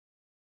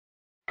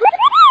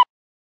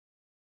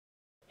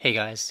Hey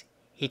guys,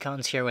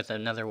 Hecon's here with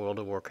another World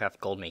of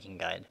Warcraft gold making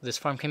guide. This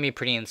farm can be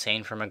pretty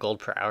insane from a gold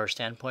per hour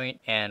standpoint,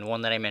 and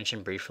one that I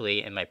mentioned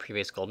briefly in my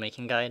previous gold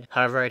making guide.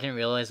 However, I didn't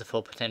realize the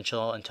full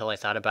potential until I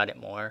thought about it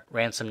more,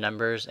 ran some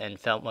numbers, and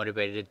felt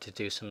motivated to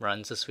do some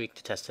runs this week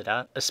to test it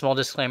out. A small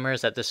disclaimer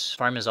is that this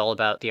farm is all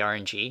about the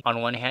RNG.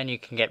 On one hand, you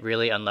can get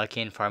really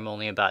unlucky and farm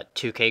only about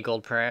 2k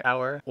gold per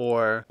hour,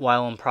 or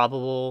while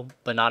improbable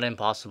but not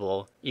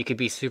impossible, you could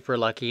be super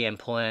lucky and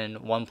pull in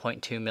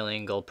 1.2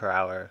 million gold per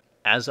hour.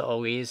 As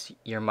always,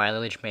 your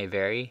mileage may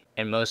vary,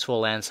 and most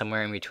will land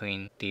somewhere in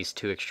between these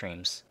two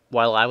extremes.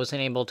 While I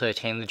wasn't able to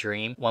attain the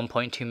dream,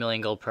 1.2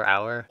 million gold per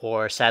hour,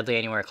 or sadly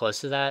anywhere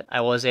close to that, I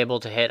was able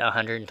to hit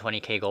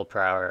 120k gold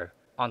per hour.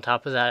 On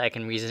top of that, I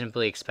can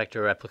reasonably expect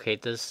to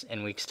replicate this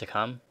in weeks to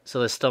come, so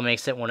this still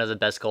makes it one of the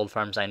best gold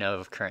farms I know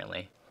of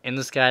currently. In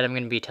this guide, I'm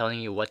going to be telling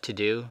you what to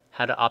do,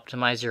 how to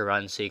optimize your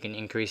run so you can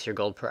increase your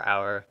gold per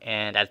hour,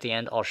 and at the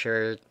end I'll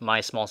share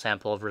my small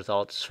sample of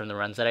results from the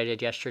runs that I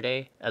did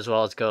yesterday, as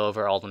well as go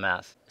over all the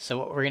math. So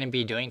what we're going to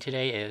be doing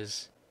today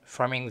is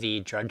farming the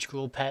Drudge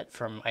Ghoul pet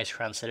from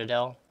Icecrown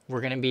Citadel.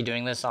 We're going to be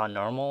doing this on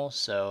normal,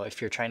 so if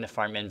you're trying to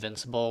farm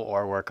Invincible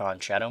or work on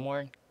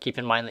Shadowmourne, keep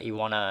in mind that you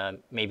want to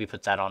maybe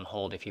put that on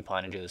hold if you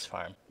plan to do this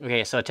farm.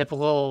 Okay, so a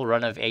typical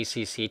run of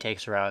ACC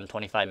takes around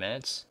 25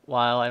 minutes.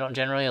 While I don't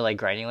generally like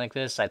grinding like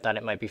this, I thought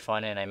it might be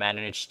fun and I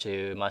managed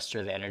to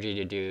muster the energy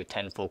to do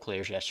 10 full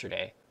clears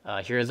yesterday.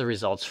 Here are the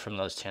results from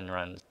those 10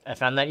 runs. I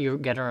found that you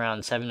get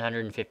around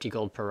 750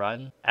 gold per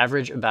run,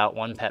 average about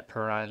 1 pet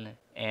per run,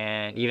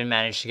 and even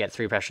managed to get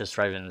 3 precious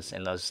Thrivens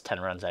in those 10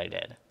 runs that I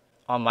did.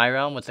 On my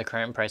realm, with the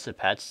current price of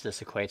pets,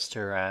 this equates to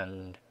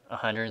around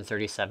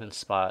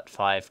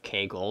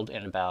 137.5k gold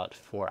in about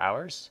 4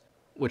 hours,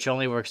 which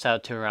only works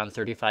out to around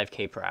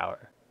 35k per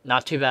hour.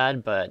 Not too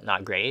bad, but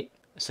not great.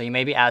 So you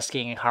may be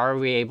asking, how are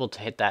we able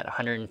to hit that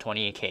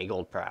 120k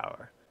gold per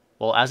hour?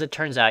 Well, as it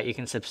turns out, you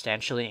can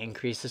substantially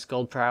increase this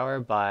gold per hour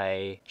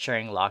by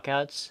sharing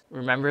lockouts.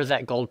 Remember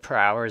that gold per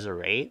hour is a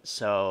rate,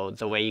 so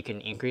the way you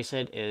can increase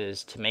it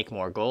is to make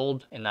more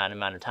gold in that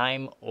amount of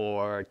time,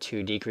 or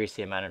to decrease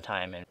the amount of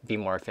time and be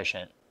more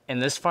efficient. In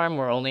this farm,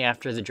 we're only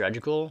after the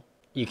Drudge Ghoul.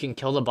 You can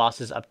kill the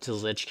bosses up to the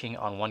Lich King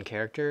on one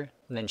character,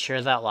 and then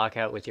share that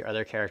lockout with your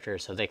other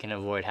characters so they can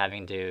avoid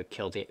having to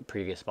kill the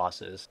previous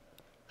bosses.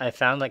 I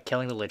found that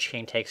killing the Lich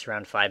King takes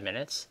around 5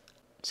 minutes.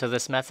 So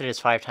this method is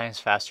 5 times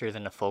faster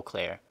than a full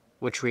clear,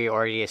 which we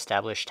already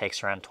established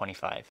takes around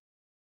 25.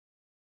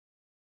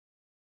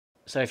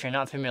 So if you're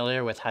not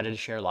familiar with how to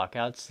share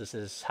lockouts, this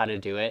is how to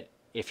do it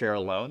if you're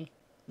alone.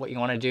 What you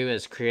want to do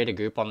is create a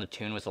group on the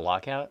toon with a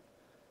lockout.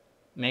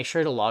 Make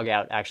sure to log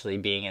out actually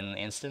being in the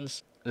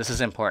instance. This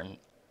is important.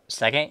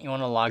 Second, you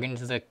want to log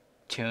into the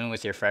toon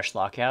with your fresh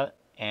lockout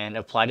and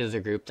apply to the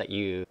group that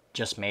you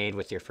just made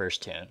with your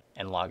first toon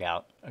and log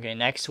out. Okay,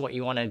 next what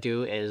you want to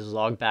do is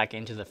log back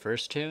into the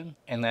first toon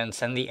and then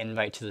send the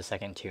invite to the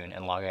second toon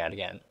and log out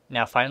again.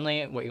 Now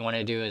finally, what you want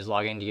to do is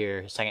log into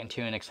your second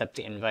toon, accept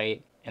the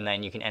invite, and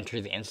then you can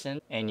enter the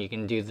instant and you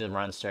can do the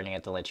run starting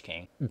at the Lich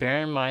King.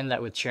 Bear in mind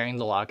that with sharing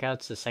the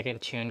lockouts, the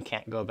second toon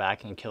can't go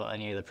back and kill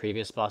any of the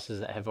previous bosses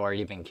that have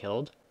already been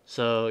killed.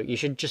 So you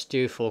should just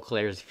do full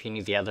clears if you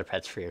need the other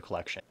pets for your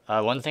collection.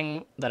 One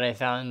thing that I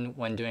found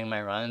when doing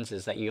my runs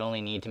is that you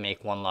only need to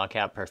make 1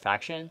 lockout per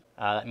faction.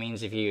 That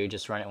means if you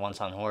just run it once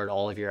on Horde,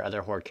 all of your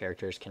other Horde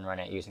characters can run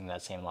it using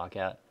that same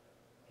lockout.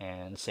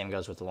 And same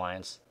goes with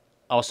Alliance.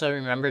 Also,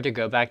 remember to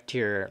go back to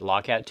your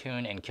lockout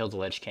toon and kill the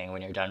Lich King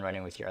when you're done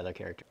running with your other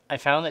character. I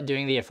found that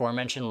doing the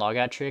aforementioned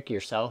logout trick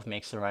yourself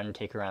makes the run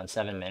take around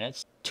 7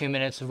 minutes, 2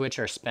 minutes of which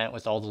are spent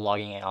with all the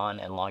logging on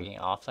and logging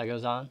off that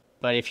goes on.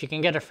 But if you can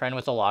get a friend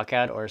with a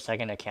lockout or a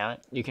second account,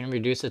 you can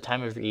reduce the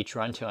time of each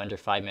run to under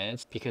 5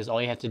 minutes because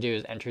all you have to do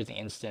is enter the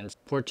instance,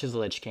 port to the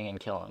Lich King, and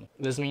kill him.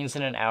 This means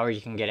in an hour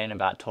you can get in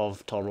about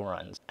 12 total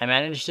runs. I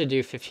managed to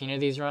do 15 of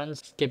these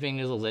runs, skipping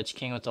to the Lich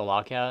King with the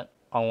lockout.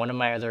 On one of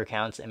my other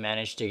accounts, I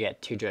managed to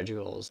get 2 Drudge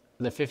Ghouls.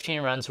 The 15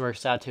 runs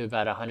works out to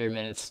about 100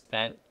 minutes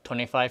spent,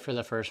 25 for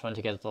the first one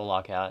to get the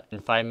lockout,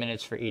 and 5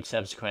 minutes for each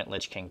subsequent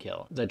Lich King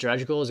kill. The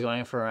Drudge Ghoul is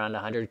going for around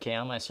 100k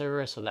on my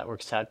server, so that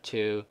works out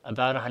to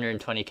about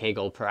 120k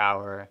gold per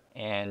hour,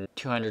 and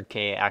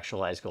 200k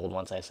actualized gold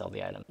once I sell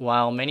the item.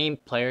 While many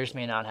players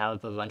may not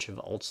have a bunch of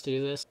ults to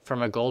do this,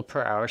 from a gold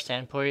per hour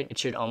standpoint, it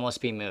should almost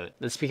be moot.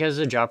 That's because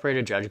the drop rate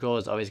of Drudge Ghoul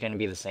is always going to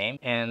be the same,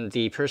 and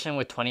the person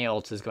with 20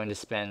 ults is going to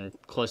spend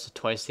close to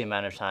twice the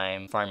amount of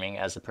time farming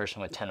as the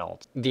person with 10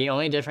 ults. The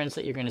only difference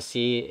that you're going to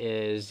see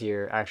is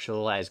your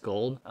actualized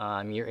gold.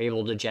 You're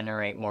able to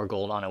generate more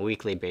gold on a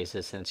weekly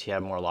basis since you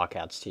have more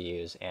lockouts to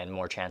use and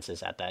more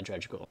chances at that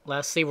Drudge Ghoul.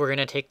 Lastly, we're going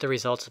to take the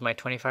results of my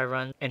 25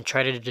 runs and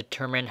try to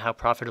determine how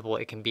profitable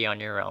it can be on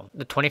your realm.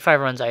 The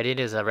 25 runs I did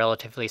is a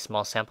relatively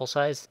small sample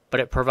size, but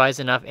it provides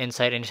enough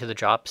insight into the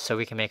drops so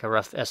we can make a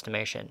rough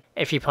estimation.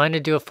 If you plan to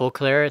do a full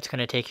clear, it's going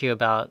to take you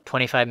about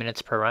 25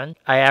 minutes per run.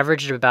 I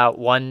averaged about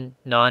 1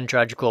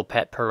 non-Drudge Ghoul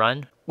pet per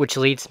run, which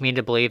leads me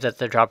to believe that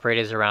the drop rate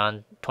is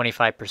around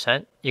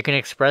 25%. You can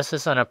express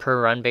this on a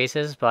per run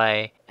basis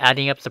by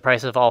adding up the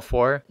price of all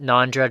 4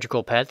 non-Drudge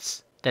Ghoul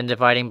pets, then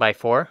dividing by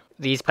 4.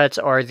 These pets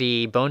are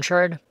the Bone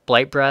Shard,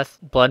 Blight Breath,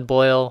 Blood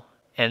Boil,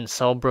 and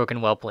Soul Broken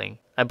Whelpling.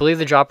 I believe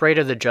the drop rate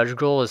of the Judge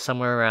Ghoul is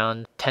somewhere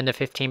around 10 to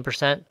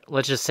 15%.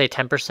 Let's just say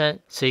 10%.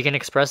 So you can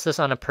express this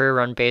on a per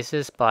run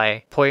basis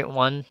by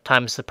 0.1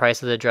 times the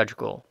price of the Judge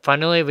Ghoul.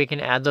 Finally, we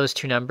can add those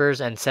two numbers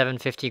and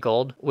 750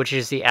 gold, which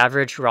is the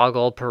average raw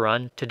gold per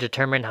run, to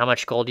determine how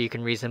much gold you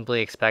can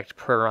reasonably expect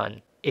per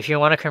run. If you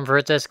want to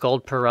convert this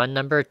gold per run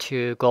number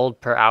to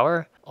gold per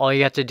hour, all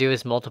you have to do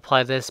is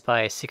multiply this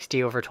by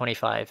 60 over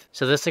 25.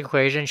 So this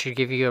equation should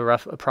give you a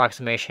rough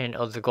approximation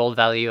of the gold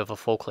value of a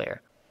full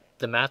clear.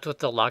 The math with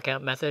the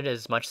lockout method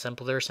is much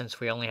simpler since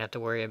we only have to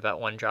worry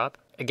about one drop.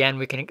 Again,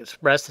 we can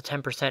express the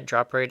 10%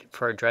 drop rate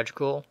for a Dredge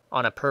Ghoul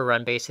on a per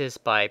run basis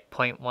by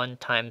 0.1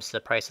 times the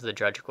price of the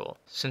Dredge Ghoul.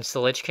 Since the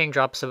Lich King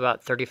drops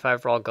about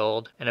 35 raw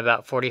gold and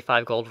about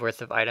 45 gold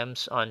worth of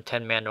items on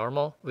 10-man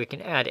normal, we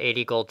can add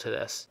 80 gold to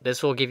this.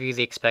 This will give you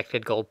the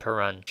expected gold per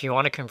run. If you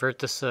want to convert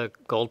this to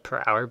gold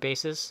per hour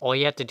basis, all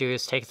you have to do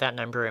is take that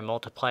number and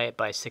multiply it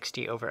by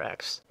 60 over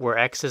x, where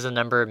x is the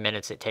number of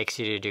minutes it takes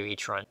you to do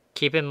each run.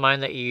 Keep in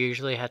mind that you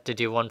usually have to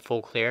do one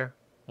full clear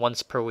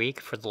once per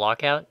week for the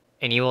lockout,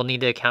 and you will need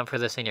to account for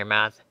this in your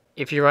math.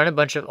 If you run a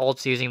bunch of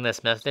ults using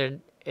this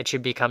method, it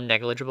should become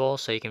negligible,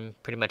 so you can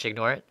pretty much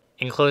ignore it.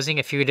 In closing,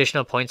 a few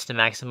additional points to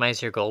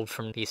maximize your gold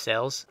from these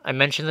sales. I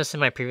mentioned this in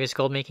my previous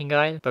gold making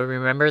guide, but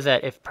remember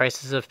that if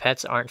prices of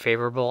pets aren't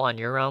favorable on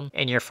your realm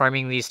and you're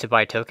farming these to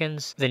buy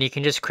tokens, then you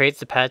can just create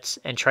the pets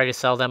and try to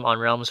sell them on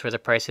realms where the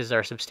prices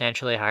are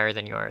substantially higher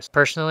than yours.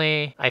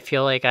 Personally, I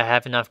feel like I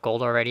have enough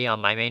gold already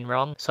on my main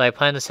realm, so I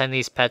plan to send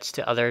these pets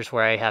to others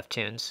where I have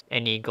tunes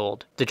and need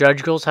gold. The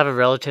Judge Ghouls have a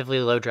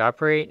relatively low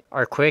drop rate,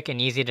 are quick and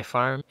easy to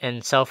farm,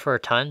 and sell for a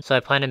ton, so I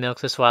plan to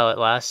milk this while it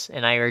lasts,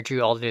 and I urge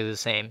you all to do the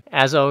same.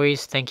 As always,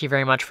 thank you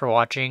very much for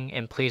watching,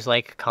 and please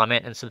like,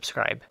 comment, and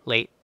subscribe.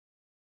 Late.